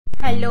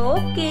Hello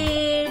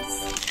kids!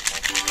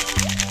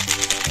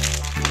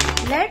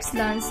 Let's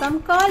learn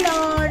some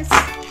colors.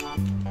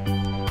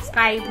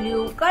 Sky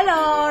blue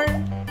color,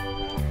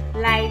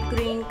 light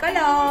green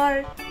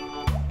color,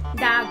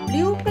 dark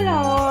blue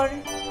color,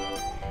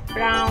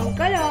 brown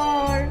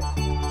color,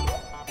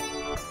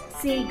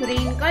 sea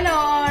green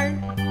color,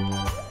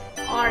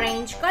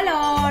 orange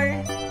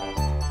color,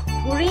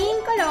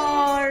 green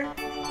color,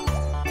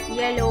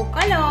 yellow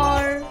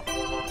color,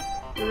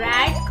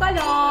 red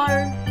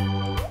color,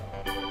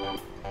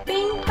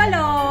 pink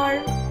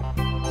color,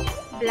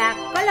 black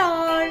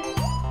color,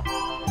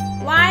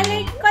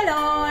 violet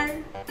color,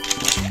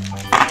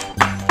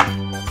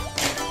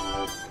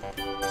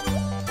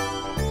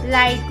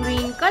 light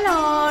green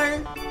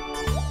color.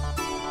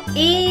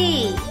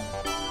 A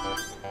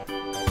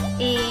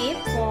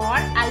for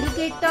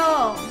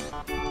alligator.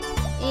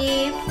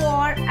 A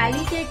for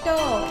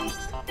alligator.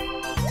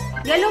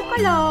 Yellow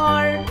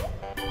color.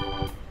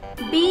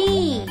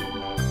 B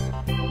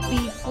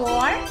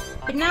for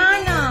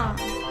banana.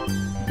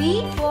 B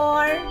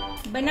for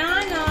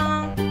banana.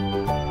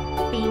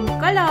 Pink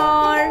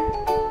color.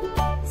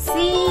 C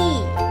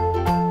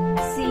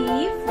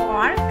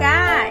for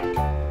cat.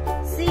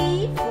 C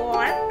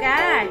for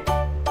cat.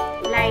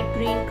 Light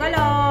green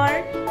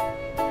color.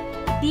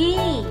 D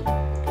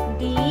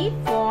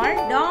for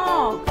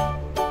dog.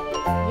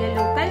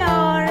 Yellow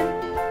color.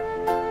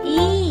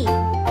 E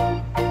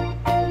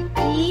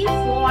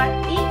for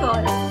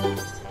eagle.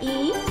 E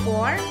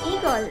for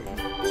eagle.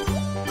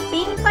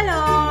 Pink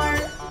color.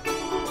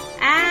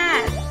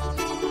 F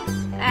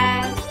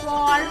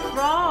for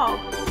frog.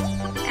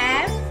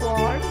 F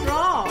for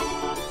frog.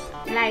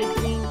 Light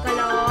green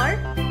color.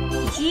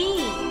 G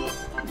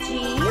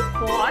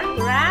for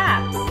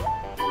grapes.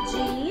 G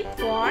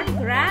for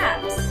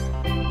grapes.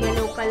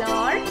 Yellow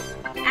color.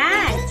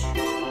 H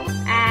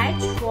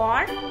for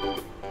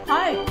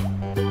heart.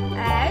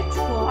 H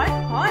for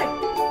heart.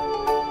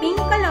 Pink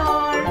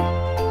color.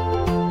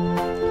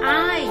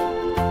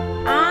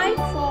 I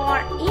for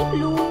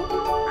igloo.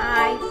 I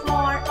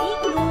for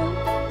igloo.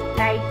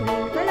 Light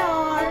green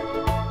color.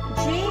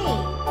 J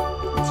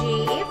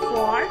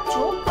for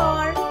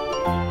joker.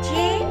 J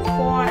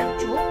for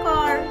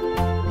joker.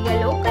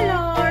 Yellow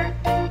color.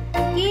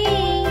 K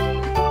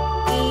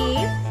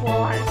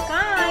for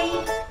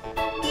kite.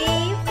 K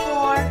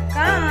for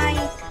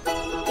kite.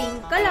 Pink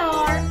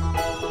color.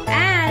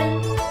 L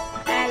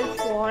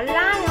for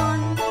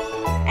lion.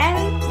 L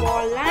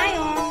for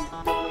lion.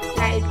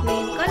 Light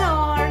green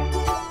color.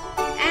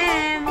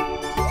 M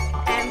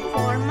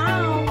for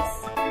mouse.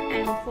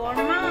 M for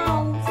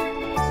mouse.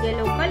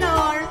 Yellow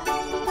color.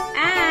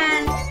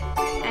 N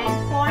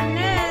for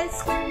nest.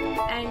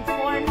 N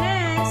for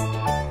nest.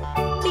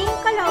 Pink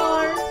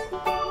color.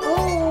 O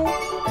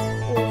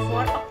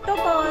for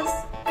octopus.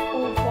 O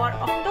for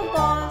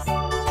octopus.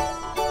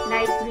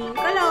 Light green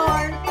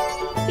color.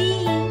 P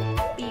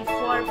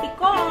for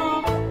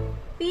peacock.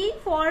 P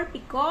for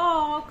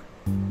peacock.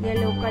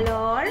 Yellow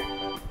color.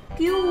 Q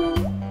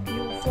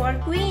for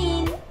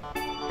queen.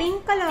 Pink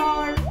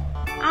color.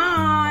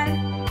 R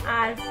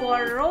for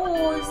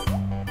rose.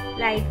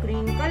 Light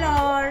green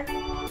color.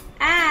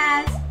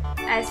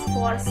 S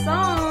for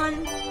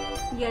sun.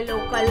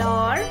 Yellow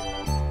color.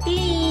 T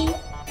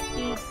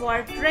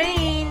for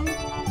train.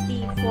 T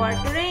for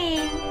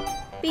train.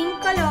 Pink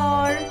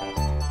color.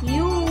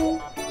 U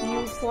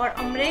for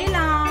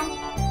umbrella.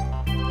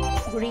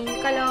 Green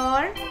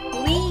color.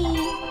 V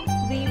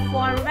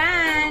for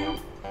van.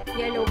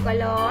 Yellow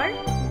color.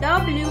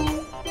 W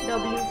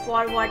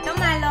for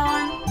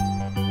watermelon.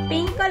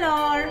 Pink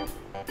color.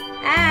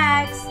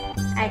 X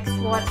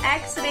for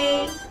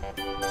X-ray.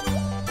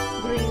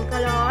 Green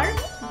color.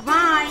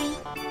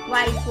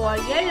 Y for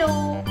yellow.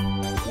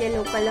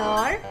 Yellow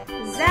color.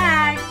 Z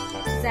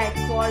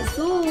for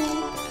zoo.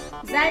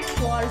 Z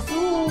for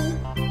zoo.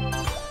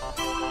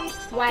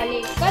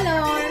 Violet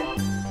color.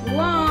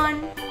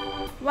 1.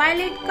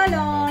 Violet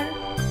color.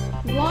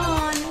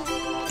 1.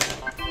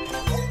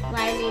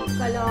 Violet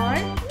color.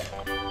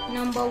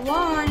 Number 1.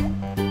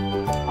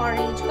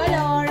 Orange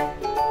color.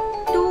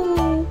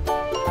 2.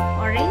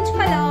 Orange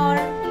color.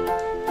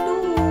 2.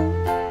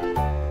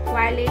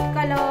 Violet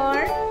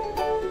color.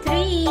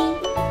 3.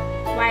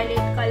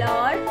 Violet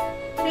color.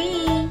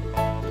 3.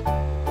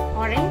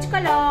 Orange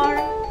color.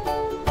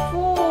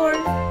 4.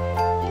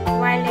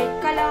 Violet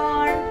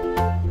color.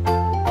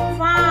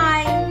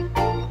 5.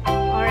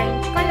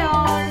 Orange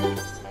color.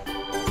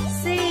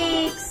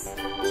 6.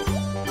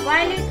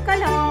 Violet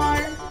color.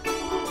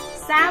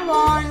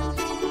 7.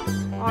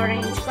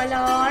 Orange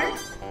color.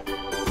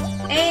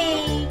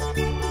 8.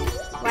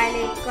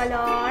 Violet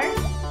color.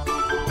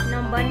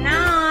 Number 9.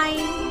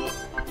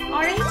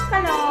 Orange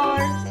color.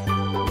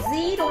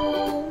 0.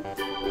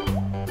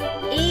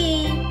 A,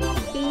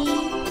 B,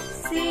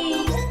 C,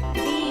 D,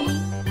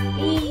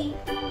 E,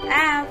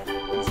 F,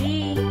 G,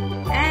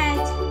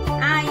 H,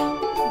 I,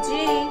 J,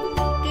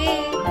 K,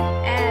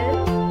 L,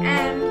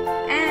 M,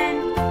 N,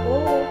 O,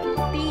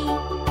 P,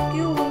 Q,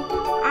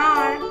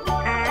 R,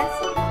 S,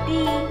 T,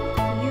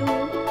 U,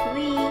 V,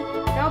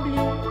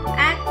 W,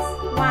 X,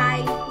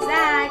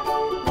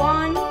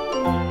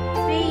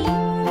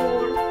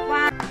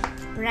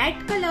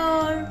 red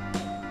color.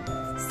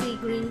 C.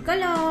 Green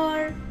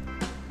color.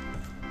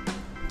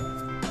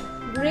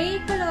 Gray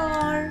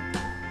color.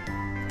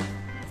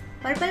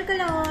 Purple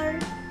color.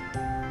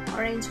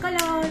 Orange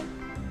color.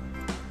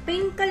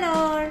 Pink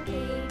color.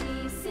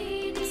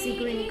 C.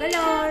 Green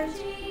color.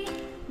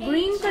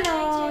 Green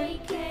color.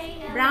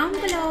 Brown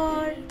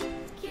color.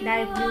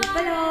 Dark blue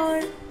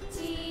color.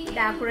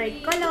 Dark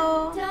red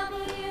color.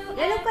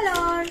 Yellow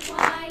color.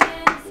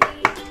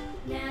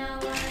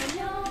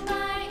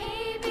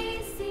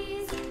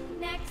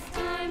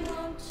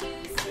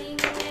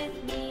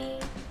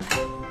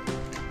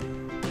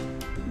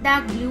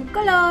 Dark blue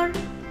color.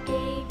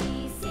 A,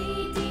 B, C,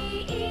 D,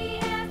 E,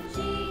 F, G,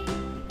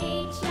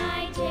 H,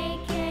 I, J,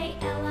 K,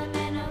 L, M,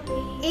 N, O, P,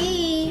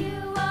 A.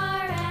 Q,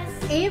 R,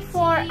 S, A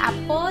for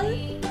apple.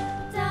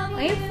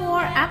 A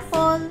for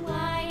apple.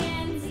 Y,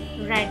 and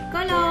Z. Red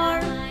color.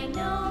 I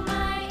know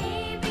my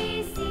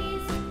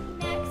ABCs.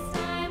 Next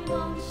time,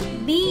 won't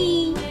you B.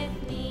 sing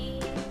with me?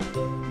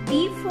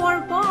 B for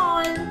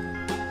ball.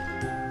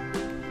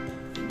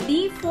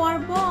 B for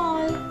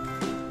ball.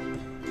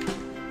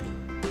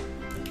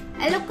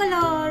 Yellow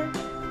color.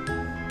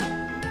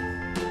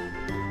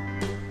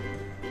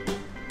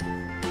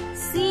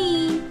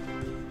 C.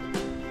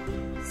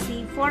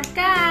 C for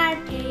cat.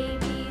 A,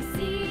 B,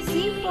 C,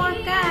 C for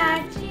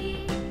cat.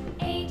 G,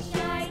 H,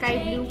 I, Sky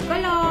J, blue K,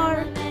 color.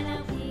 L, M, N,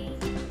 O, P,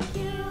 Q,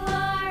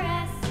 R,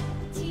 S,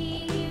 T,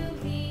 U,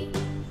 V,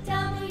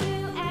 W,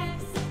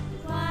 X,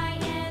 Y,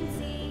 and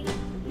Z.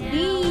 Now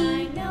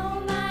I know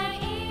my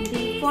ABCs.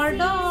 D for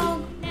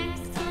dog.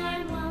 Next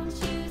time, won't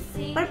you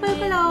sing Purple with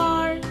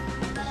color. me?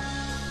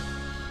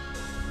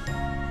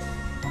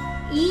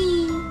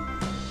 E.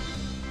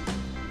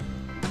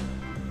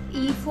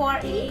 E for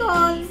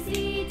eagle.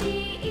 C, D,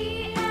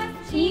 E,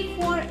 F, E G,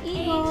 for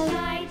eagle. H,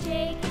 I,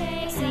 J,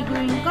 K, C. L,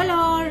 Green M,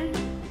 color.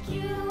 Q,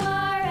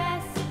 R,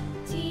 S,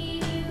 T,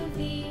 U,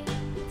 V,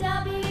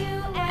 W,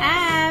 X,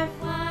 F.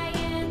 Y,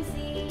 and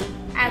Z.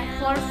 F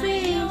for Now I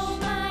fish. know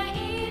my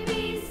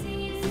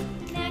ABCs.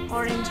 Next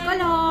Orange time,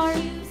 color.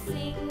 won't you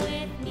sing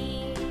with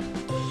me?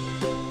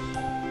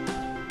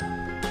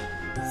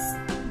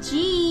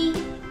 G.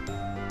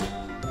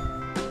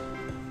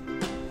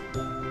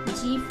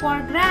 G for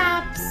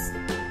grapes.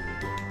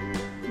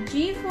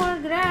 G for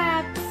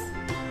grapes.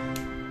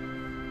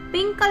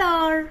 Pink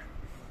color.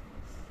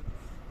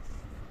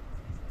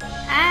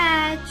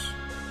 H.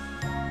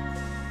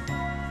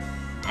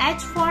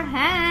 H for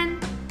hen.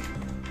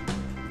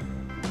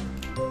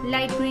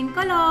 Light green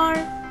color.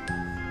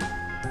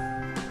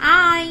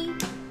 I.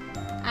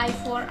 I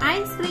for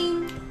ice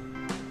cream.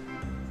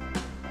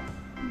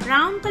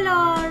 Brown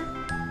color.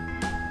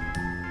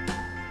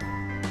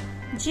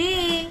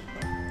 J.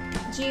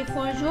 J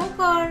for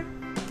joker.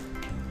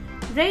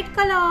 Red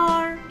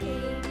color. A,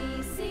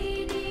 B,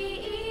 C, D,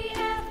 E,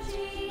 F, G,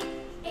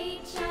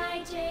 H,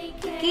 I, J,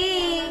 K,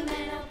 K. L, M,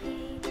 N, O, P,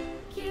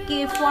 Q,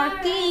 K for R,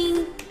 S,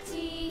 king. T,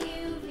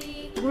 U,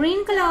 V,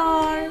 Green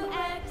color. W,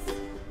 X,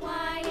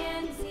 Y,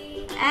 and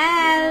Z.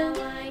 L.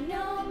 Now I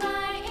know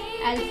my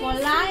L for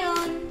ABCs.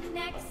 lion.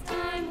 Next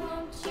time,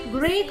 won't you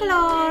Gray sing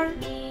color. with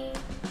me?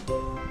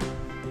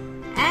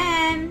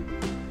 M.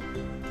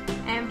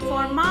 M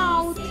for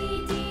mouth. C,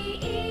 D,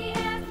 E,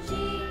 F, G,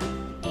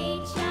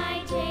 H,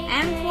 I, J,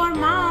 M K, for L,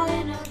 mouth.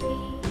 M, N, O,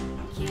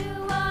 P, Q,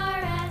 R,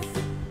 S,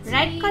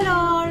 Red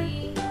color.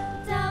 T,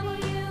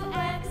 W,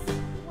 X,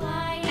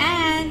 Y,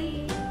 N.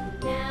 Z.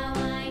 Now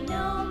I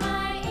know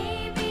my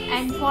ABCs.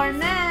 N for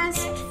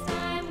nest. Next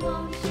time,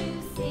 won't you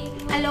sing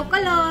with Yellow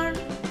color.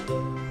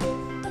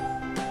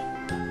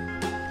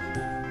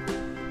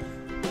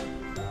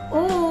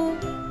 O.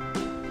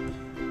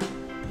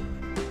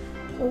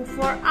 O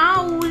for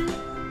owl.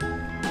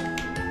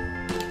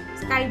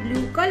 Sky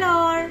blue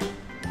color.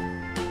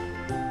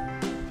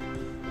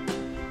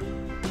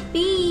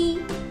 P.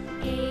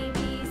 A,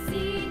 B,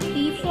 C, D,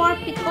 P for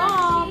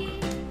peacock.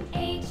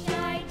 H,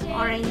 I, J,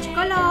 Orange K,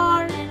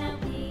 color. L, M, N, O,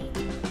 P,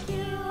 Q,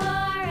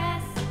 R,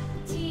 S,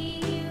 T,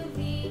 U,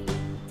 V,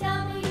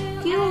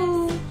 W,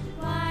 Q. X,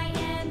 Y,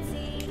 and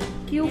Z.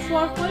 Q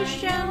for Now I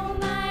question. know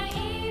my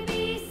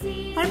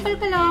ABCs. Purple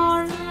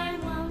color. Next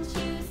time, won't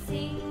you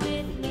sing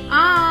with me?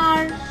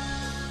 R.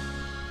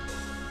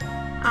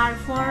 R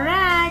for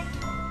rat.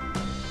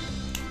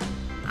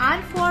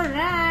 R for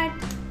rat.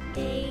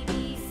 A,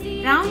 B,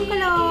 C, Brown D,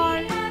 color.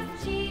 E,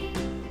 F, G,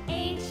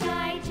 H,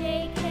 I,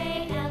 J,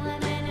 K, L,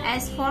 M, N, O,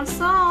 S P, for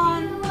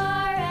sun. Q,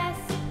 R, S,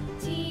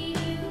 T,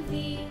 U,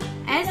 V,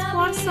 S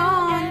for W,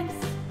 sun. X,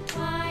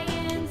 Y,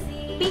 and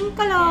Z. Pink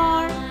color.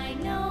 Now I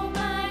know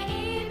my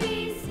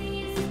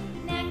ABCs.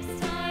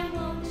 Next time,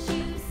 won't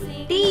you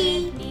sing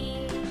T. with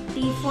me?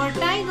 T for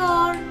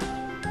tiger.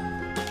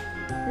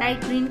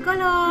 Light green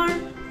color.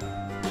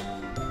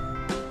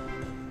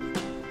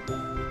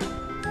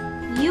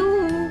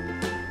 U.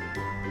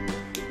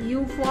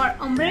 U for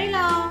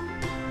umbrella.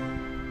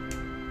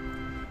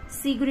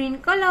 Sea green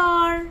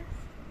color.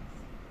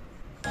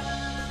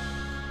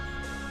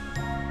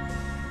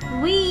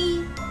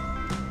 V.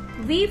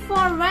 V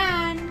for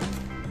van.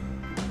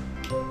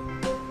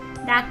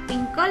 Dark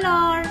pink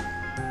color.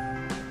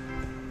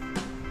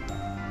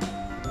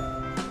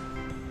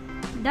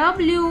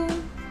 W.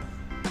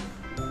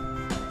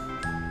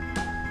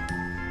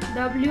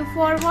 W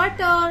for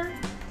water.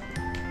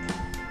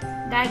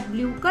 That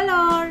blue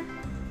color.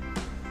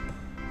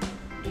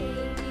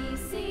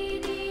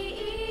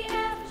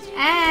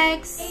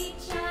 X.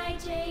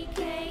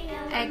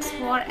 X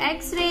for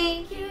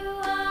X-ray.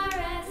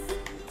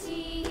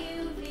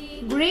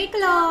 Gray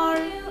color.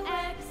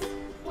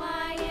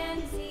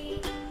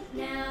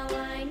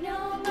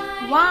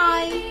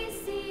 Y.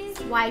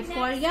 Y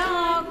for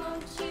yak.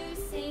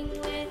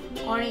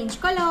 Orange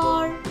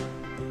color.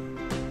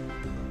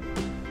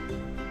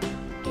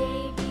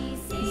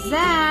 Z.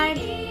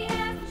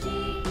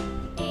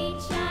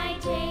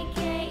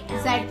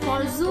 Z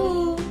for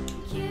zoo.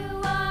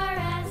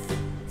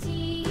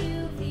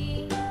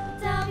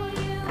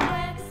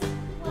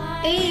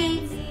 A,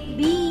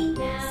 B,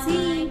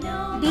 C,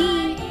 D,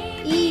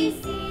 E,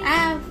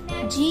 F,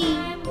 G,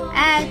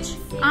 H,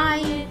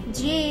 I,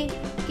 J,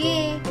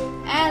 K,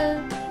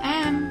 L,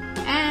 M,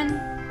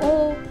 N,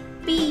 O,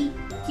 P,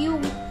 Q,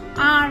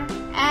 R,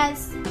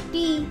 S,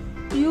 T,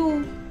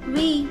 U,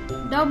 V,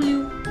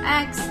 W,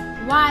 X,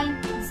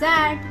 Y, Z.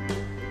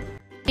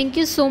 Thank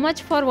you so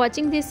much for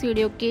watching this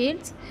video,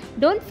 kids.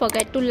 Don't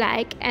forget to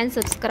like and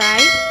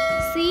subscribe.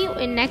 See you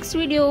in next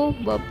video.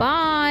 Bye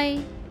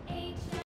bye.